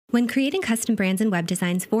When creating custom brands and web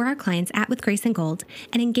designs for our clients at With Grace and Gold,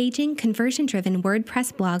 an engaging, conversion-driven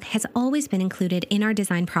WordPress blog has always been included in our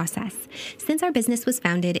design process. Since our business was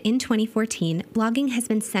founded in 2014, blogging has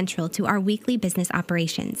been central to our weekly business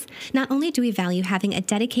operations. Not only do we value having a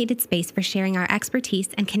dedicated space for sharing our expertise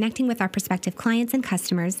and connecting with our prospective clients and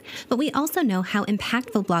customers, but we also know how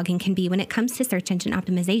impactful blogging can be when it comes to search engine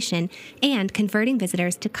optimization and converting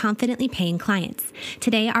visitors to confidently paying clients.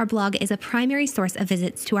 Today, our blog is a primary source of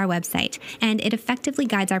visits to our website, and it effectively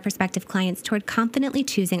guides our prospective clients toward confidently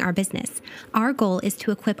choosing our business. Our goal is to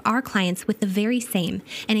equip our clients with the very same,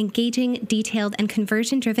 an engaging, detailed, and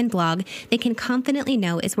conversion-driven blog they can confidently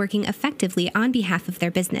know is working effectively on behalf of their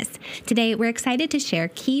business. Today, we're excited to share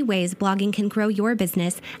key ways blogging can grow your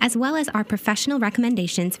business, as well as our professional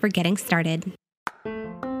recommendations for getting started.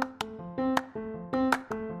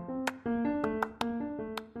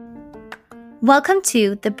 Welcome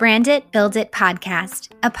to the Brand It, Build It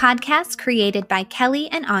podcast, a podcast created by Kelly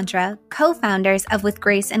and Andra, co-founders of With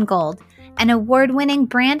Grace and Gold, an award-winning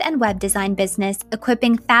brand and web design business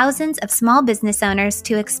equipping thousands of small business owners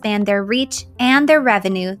to expand their reach and their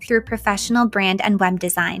revenue through professional brand and web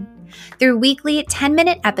design. Through weekly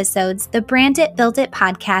 10-minute episodes, the Brand It, Build It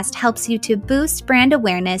podcast helps you to boost brand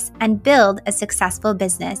awareness and build a successful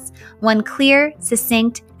business, one clear,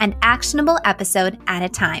 succinct, and actionable episode at a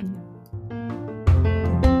time.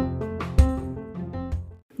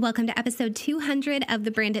 Welcome to episode 200 of the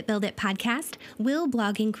Brand It, Build It podcast, Will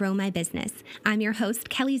Blogging Grow My Business? I'm your host,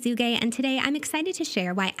 Kelly Zugay, and today I'm excited to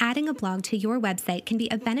share why adding a blog to your website can be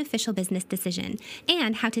a beneficial business decision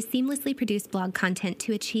and how to seamlessly produce blog content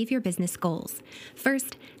to achieve your business goals.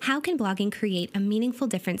 First, how can blogging create a meaningful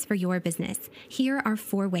difference for your business? Here are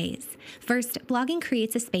 4 ways. First, blogging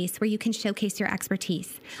creates a space where you can showcase your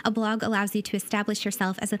expertise. A blog allows you to establish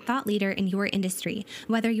yourself as a thought leader in your industry.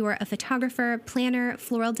 Whether you're a photographer, planner,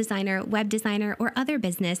 floral designer, web designer, or other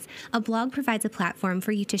business, a blog provides a platform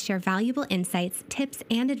for you to share valuable insights, tips,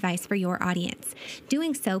 and advice for your audience.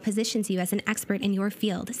 Doing so positions you as an expert in your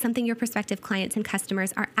field, something your prospective clients and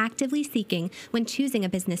customers are actively seeking when choosing a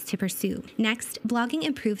business to pursue. Next, blogging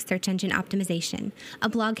improves search engine optimization. A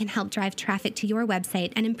blog can help drive traffic to your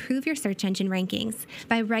website and improve your search engine rankings.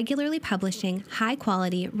 By regularly publishing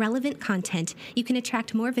high-quality, relevant content, you can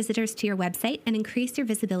attract more visitors to your website and increase your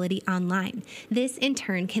visibility online. This, in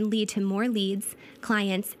turn, can lead to more leads,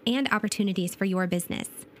 clients, and opportunities for your business.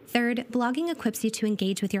 Third, blogging equips you to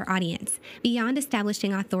engage with your audience. Beyond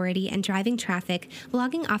establishing authority and driving traffic,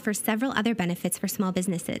 blogging offers several other benefits for small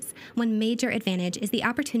businesses. One major advantage is the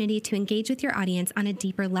opportunity to engage with your audience on a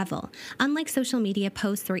deeper level. Unlike social media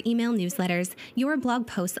posts or email newsletters, your blog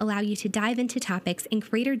posts allow you to dive into topics in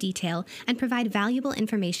greater detail and provide valuable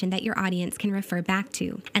information that your audience can refer back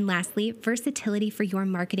to. And lastly, versatility for your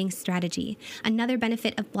marketing strategy. Another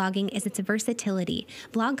benefit of blogging is its versatility.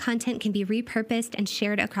 Blog content can be repurposed and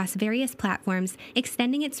shared across various platforms,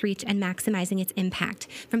 extending its reach and maximizing its impact.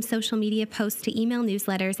 From social media posts to email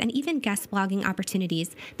newsletters and even guest blogging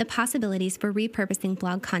opportunities, the possibilities for repurposing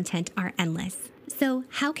blog content are endless. So,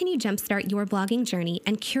 how can you jumpstart your blogging journey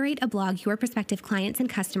and curate a blog your prospective clients and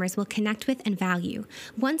customers will connect with and value?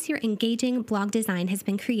 Once your engaging blog design has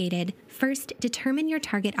been created, first, determine your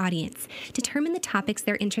target audience. Determine the topics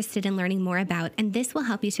they're interested in learning more about, and this will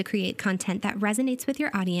help you to create content that resonates with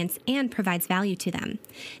your audience and provides value to them.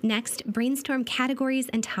 Next, brainstorm categories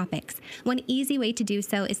and topics. One easy way to do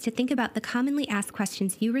so is to think about the commonly asked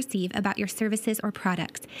questions you receive about your services or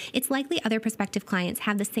products. It's likely other prospective clients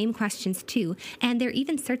have the same questions too, and they're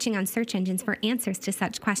even searching on search engines for answers to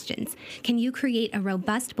such questions. Can you create a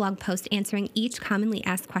robust blog post answering each commonly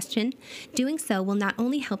asked question? Doing so will not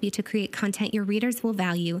only help you to create content your readers will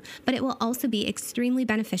value, but it will also be extremely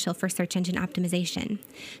beneficial for search engine optimization.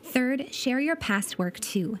 Third, share your past work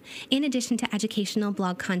too. In addition to educational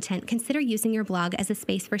blog content, consider using your blog as a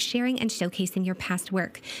space for sharing and showcasing your past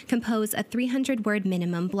work. Compose a 300-word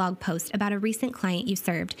minimum blog post about a recent client you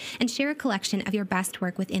served, and share a collection of your best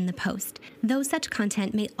work within the post. Though such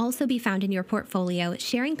content may also be found in your portfolio,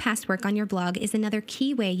 sharing past work on your blog is another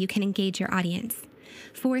key way you can engage your audience.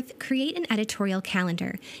 Fourth, create an editorial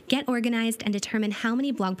calendar. Get organized and determine how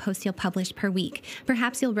many blog posts you'll publish per week.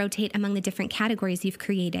 Perhaps you'll rotate among the different categories you've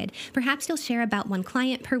created. Perhaps you'll share about one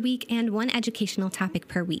client per week and one educational topic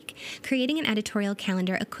per week. Creating an editorial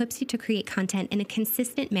calendar equips you to create content in a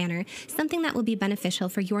consistent manner, something that will be beneficial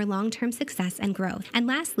for your long-term success and growth. And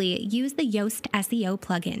lastly, use the Yoast SEO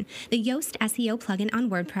plugin. The Yoast SEO plugin on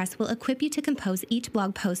WordPress will equip you to compose each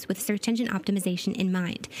blog post with search engine optimization in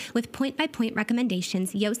mind. With point-by-point recommendations,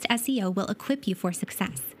 Yoast SEO will equip you for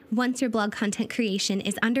success. Once your blog content creation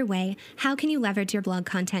is underway, how can you leverage your blog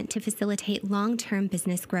content to facilitate long-term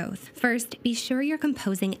business growth? First, be sure you're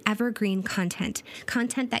composing evergreen content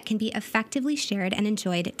that can be effectively shared and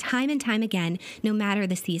enjoyed time and time again, no matter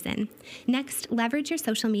the season. Next, leverage your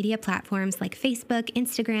social media platforms like Facebook,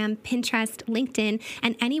 Instagram, Pinterest, LinkedIn,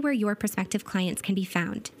 and anywhere your prospective clients can be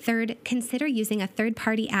found. Third, consider using a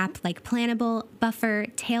third-party app like Planable, Buffer,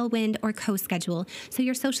 Tailwind, or CoSchedule so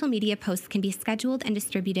your social media posts can be scheduled and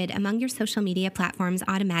distributed among your social media platforms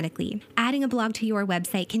automatically. Adding a blog to your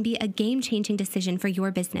website can be a game-changing decision for your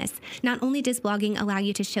business. Not only does blogging allow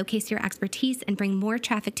you to showcase your expertise and bring more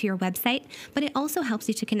traffic to your website, but it also helps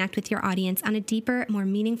you to connect with your audience on a deeper, more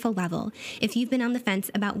meaningful level. If you've been on the fence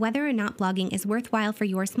about whether or not blogging is worthwhile for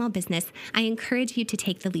your small business, I encourage you to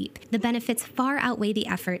take the leap. The benefits far outweigh the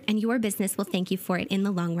effort, and your business will thank you for it in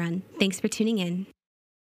the long run. Thanks for tuning in.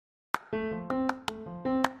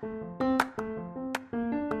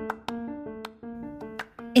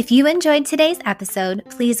 If you enjoyed today's episode,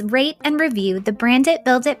 please rate and review the Brand It,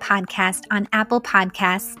 Build It podcast on Apple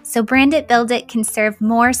Podcasts so Brand It, Build It can serve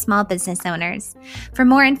more small business owners. For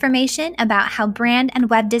more information about how brand and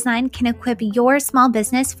web design can equip your small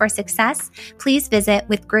business for success, please visit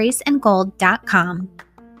withgraceandgold.com.